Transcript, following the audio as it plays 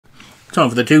Time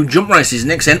for the two jump races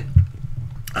next then.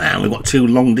 And we've got two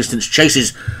long distance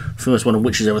chases. First one of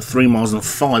which is over 3 miles and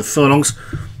 5 furlongs.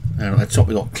 And at the top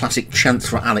we've got Classic Chance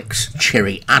for Alex,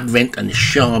 Cherry, Advent and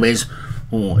Chavez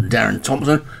for Darren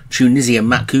Thompson. Tunisia,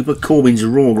 Matt Cooper, Corbyn's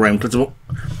Raw, Graham Clutterbuck.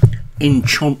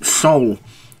 Enchant Soul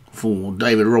for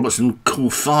David Robertson,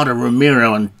 Colfada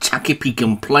Ramiro and Takipi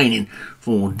Complaining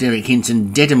for Derek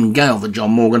Hinton, Dedham Gale for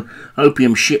John Morgan,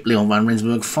 Opium Ship Leon Van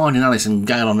Rensburg, Finding Alice and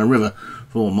Gale on the River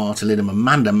for Marta Lidham,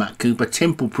 Amanda Matt Cooper,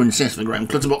 Temple Princess for Graham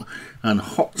Clutterbuck, and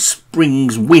Hot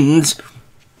Springs Winds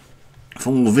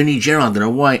for Vinnie Gerard and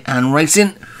Away and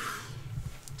Racing.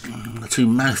 The two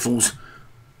mouthfuls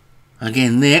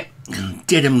again there.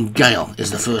 Dedham Gale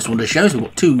is the first one to show, so we've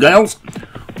got two Gales.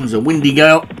 One's a windy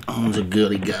gale, one's a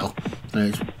girly gale. So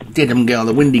it's Dedham Gale,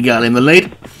 the windy gale in the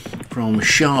lead. From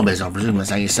Chavez, I presume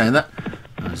that's how you say that.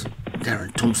 As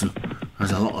Darren Thompson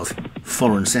has a lot of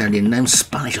foreign sounding names.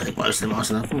 Spanish, I think most of them are,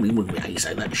 so that probably wouldn't be how you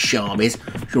say that. Chavez.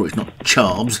 Sure it's not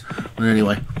Charbs. But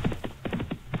anyway,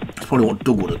 that's probably what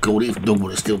Doug would have called it if Doug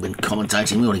would have still been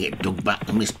commentating. We want to get Doug back.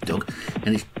 I miss Doug.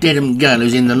 And it's Dedham Gale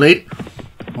who's in the lead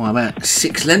by about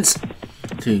 6 lengths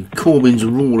to Corbyn's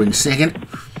Roar in second.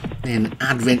 Then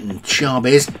Advent and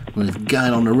Chavez with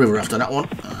Gale on the River after that one.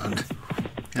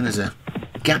 And there's a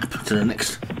gap to the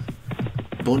next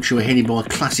bunch who are headed by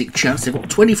Classic Chance. They've got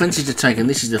 20 fences to take and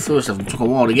this is the first of them. Took a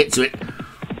while to get to it.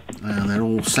 And they're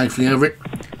all safely over it.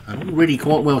 And already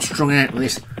quite well strung out with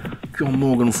this John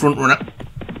Morgan front runner.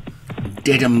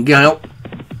 Dedham Gale.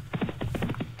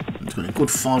 It's got a good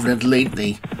 5 length lead.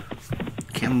 The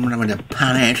camera having to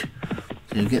pan out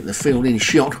to get the field in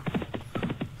shot.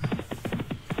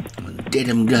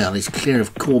 Dedham Gale is clear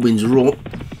of Corbyn's Raw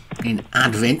in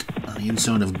Advent on the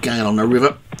inside of Gale on the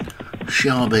River.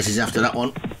 Chavez is after that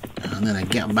one, and then a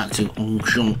gap back to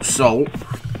Enchant Soul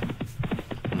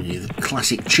with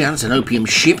Classic Chance and Opium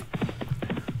Ship.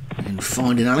 And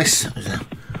Finding Alice is a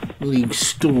league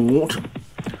stalwart.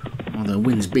 Although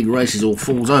wins big races or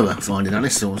falls over Finding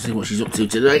Alice, so we'll see what she's up to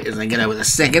today as they get over the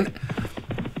second.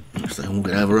 So they all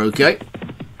get over okay.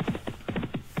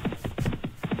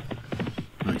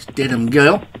 Dedham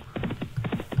Gale.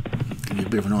 Give you a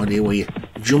bit of an idea where your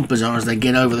jumpers are as they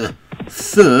get over the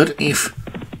third. If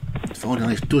Finding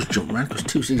Alice does jump around, because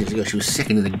 2 seasons ago she was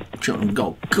second in the Cheltenham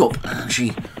Gold Cup, and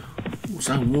she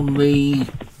also won the.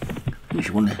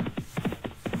 She won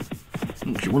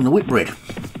the Whitbread.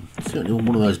 Certainly won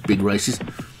one of those big races.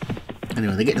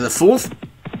 Anyway, they get to the fourth.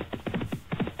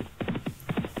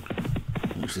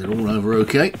 So they're all over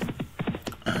okay.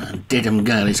 And Dedham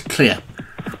Gale is clear.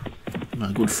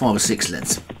 A good 5 or 6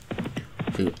 lengths.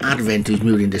 To Advent, who's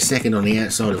moved into second on the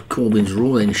outside of Corbyn's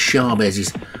Raw. Then Chavez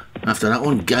is after that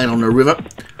one. Gale on the River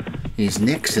is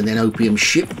next, and then Opium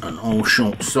Ship and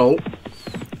Enchant Soul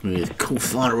with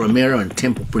Colfada Ramiro and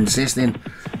Temple Princess. Then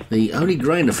the only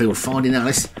grey in the field, Finding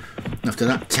Alice. After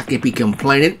that, Takipi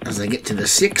Complaining as they get to the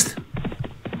 6th.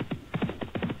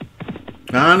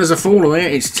 And there's a faller there.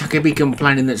 It's Takipi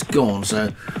Complaining that's gone.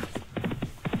 So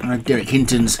Derek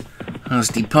Hinton's has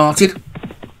departed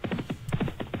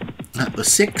at the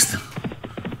 6th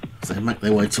as they make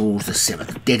their way towards the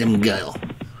 7th. Dedham Gale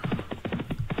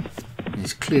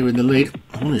is clear in the lead.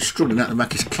 The one who's struggling out the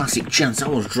back is Classic Chance. That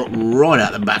one's dropped right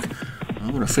out the back.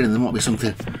 I've got a feeling there might be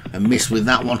something amiss with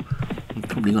that one. I'm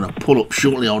probably going to pull up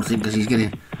shortly, I would think, because he's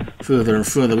getting further and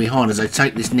further behind as they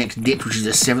take this next ditch, which is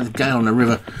the 7th. Gale on the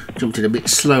River jumped it a bit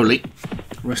slowly.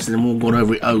 The rest of them all got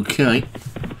over it okay.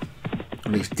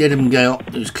 And it's Dedham Gale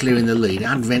who's clearing the lead.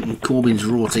 Advent and Corbyn's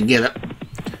Raw together.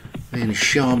 Then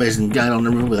Chavez and Gale on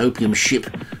the River with Opium Ship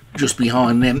just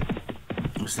behind them.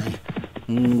 As they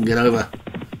get over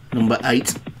number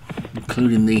 8,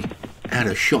 including the out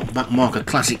of shot back marker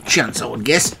Classic Chance, I would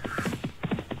guess.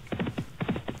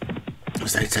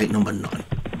 As they take number 9.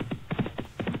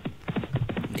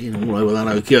 Getting all over that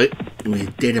okay.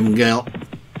 With Dedham Gale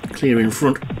clear in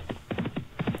front.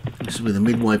 This is with the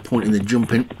midway point in the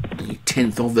jumping.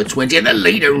 10th of the 20, and the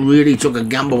leader really took a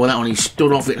gamble with that one. He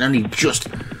stood off it and only just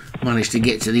managed to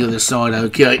get to the other side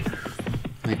okay.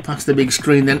 They pass the big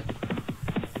screen then.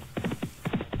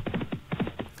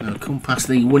 They'll come past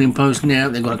the winning post now.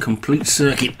 They've got a complete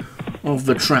circuit of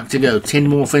the track to go. 10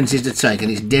 more fences to take,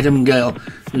 and it's Dedham Gale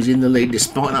who's in the lead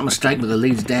despite that mistake, but the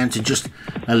lead's down to just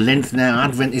a length now.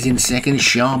 Advent is in second.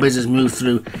 Chavez has moved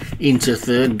through into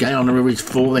third. Gale on the River is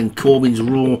 4, then Corbyn's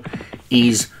Raw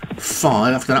is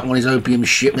 5. After that one is Opium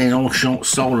Ship, then Enchant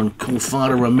Soul and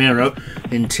Colfada Ramiro.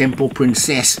 Then Temple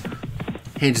Princess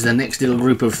heads the next little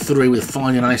group of 3 with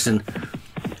Finding Alice, and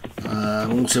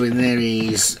also in there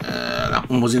is that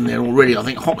one was in there already, I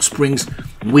think. Hot Springs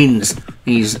Winds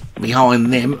is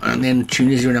behind them, and then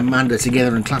Tunisia and Amanda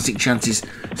together, and Classic Chances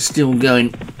still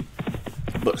going,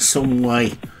 but some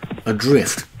way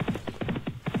adrift.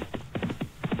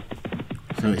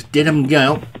 So it's Dedham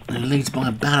Gale who leads by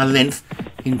about a length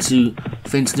into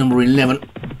fence number 11.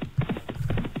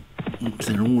 Oops,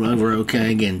 they're all over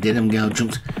okay again. Dedham Gale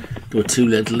jumped to a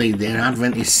 2-length lead there.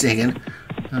 Advent is second.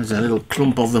 There's a little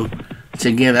clump of them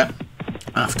together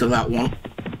after that one.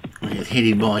 It's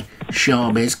headed by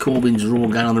Charbez, Corbin's Raw,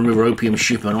 Going on the River, Opium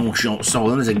Ship, and All Shot Soul.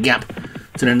 Then there's a gap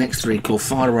to the next three called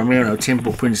Fida Romero,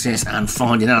 Temple Princess, and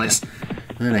Finding Alice.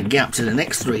 And then a gap to the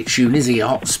next three, Tunisia,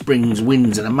 Hot Springs,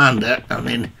 Winds, and Amanda. And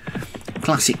then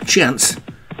Classic Chance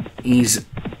is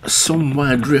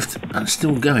somewhere adrift and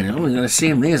still going. Oh, you're going to see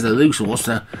him. There's the loose horse.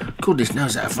 Goodness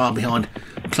knows how far behind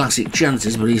Classic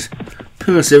Chances, but he's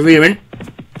persevering.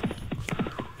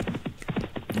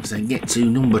 As they get to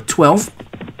number 12.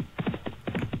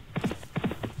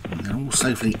 And they're all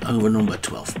safely over number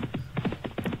 12.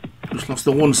 Just lost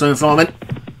the one so far then.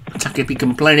 Takepi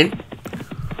complaining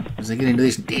as they get into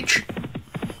this ditch.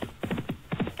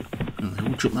 And they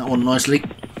watch up that one nicely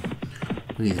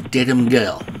with Dedham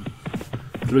Gale.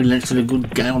 3 lengths to the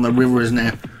good Gale on the River has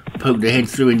now poked ahead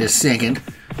through into second.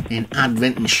 Then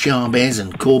Advent and Charbez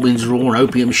and Corbin's Raw and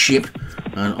Opium Ship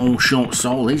and All Shot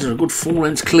Soul. These are a good 4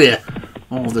 lengths clear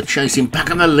of the chasing pack,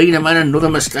 and the leader made another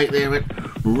mistake there, but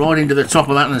right into the top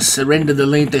of that and surrendered the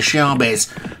lead to Charbez.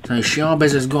 So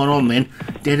Charbez has gone on then.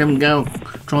 Dedham Gale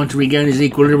trying to regain his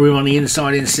equilibrium on the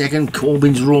inside in second.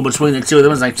 Corbin's Raw between the two of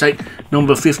them as they take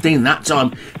number 15. That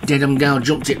time Dedham Gale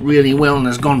jumped it really well and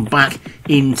has gone back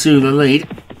into the lead.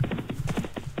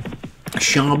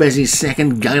 Charbez is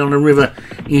second, Gale on the River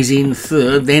is in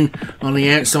third. Then on the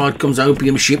outside comes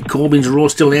Opium Ship, Corbin's Raw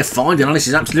still there. Finding Alice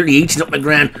is absolutely eating up the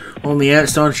ground on the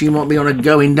outside. She might be on a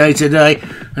going day today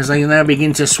as they now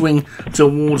begin to swing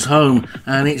towards home.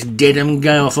 And it's Dedham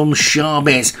Gale from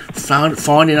Charbez.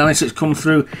 Finding Alice has come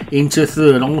through into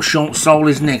third. All Shot Soul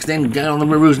is next. Then Gale on the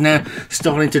River is now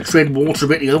starting to tread water a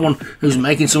bit. The other one who's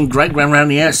making some great ground around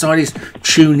the outside is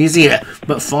Tunisia.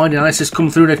 But Finding Alice has come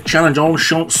through to challenge All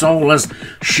Shot Soul as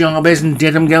Charbez and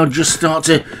Dedham Gale just start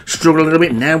to struggle a little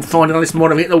bit. Now Finding Alice might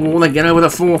have hit the wall. They get over the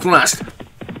fourth last.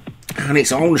 And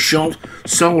it's All Shot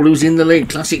Soul who's in the lead.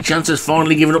 Classic Chance has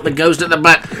finally given up the ghost at the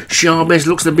back. Charbez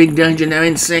looks the big danger now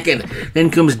in second. Then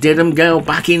comes Dedham Gale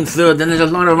back in third. Then there's a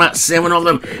line of about 7 of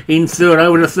them in third.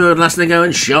 Over the third last to go,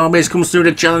 and Charbez comes through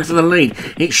to challenge for the lead.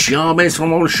 It's Charbez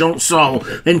from All Shot Soul.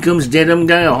 Then comes Dedham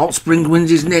Gale. Hot Spring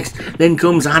Winds is next. Then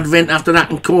comes Advent after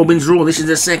that, and Corbin's Raw. This is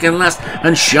the second last,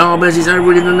 and Charbez is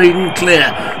over in the lead and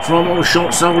clear from All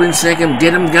Shot Soul in second.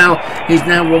 Dedham Gale is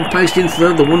now one paced in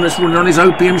third. The one that's running on his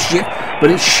Opium Ship,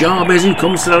 but it's Charbez who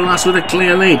comes to the last with a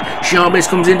clear lead. Charbez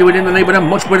comes into it in the lead, but a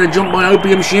much better jump by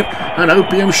Opium Ship, and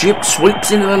Opium Ship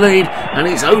sweeps into the lead, and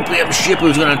it's Opium Ship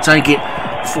who's going to take it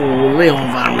for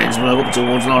Leon Van Rensburg up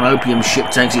towards line. Opium Ship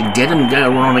takes it. Dedham Gale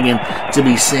run on again to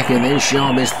be second, then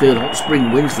Charbez third. Hot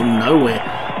Spring Winds from nowhere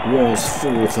was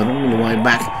fourth, and all the way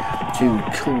back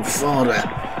to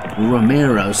Fida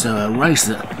Romero. So a race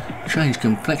that changed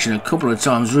complexion a couple of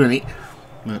times really,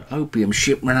 but Opium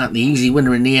Ship ran out the easy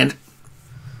winner in the end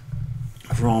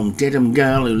from Dedham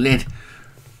Gale, who led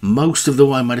most of the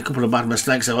way, made a couple of bad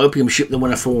mistakes. So Opium Ship the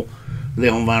winner for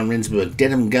Leon Van Rensburg.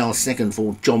 Dedham Gale second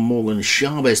for John Morgan.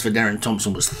 Charbez for Darren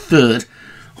Thompson was third.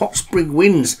 Hot Spring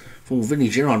Winds for Vinnie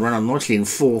Gerard ran on nicely in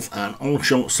fourth, and All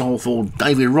Shot Soul for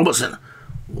David Robertson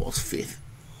was fifth.